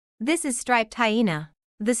This is striped hyena.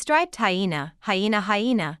 The striped hyena,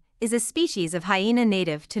 hyena, is a species of hyena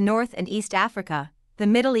native to North and East Africa, the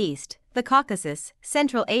Middle East, the Caucasus,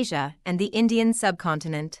 Central Asia, and the Indian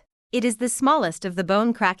subcontinent. It is the smallest of the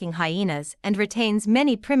bone-cracking hyenas and retains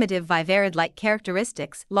many primitive viverrid-like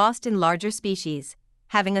characteristics lost in larger species,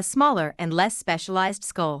 having a smaller and less specialized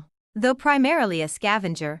skull. Though primarily a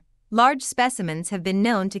scavenger, large specimens have been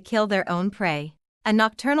known to kill their own prey. A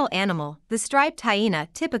nocturnal animal, the striped hyena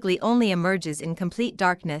typically only emerges in complete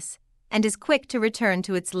darkness and is quick to return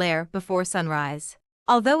to its lair before sunrise.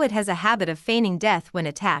 Although it has a habit of feigning death when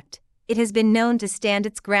attacked, it has been known to stand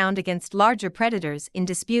its ground against larger predators in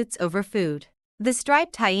disputes over food. The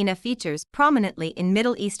striped hyena features prominently in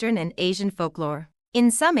Middle Eastern and Asian folklore.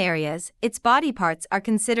 In some areas, its body parts are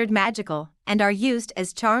considered magical and are used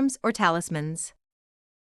as charms or talismans.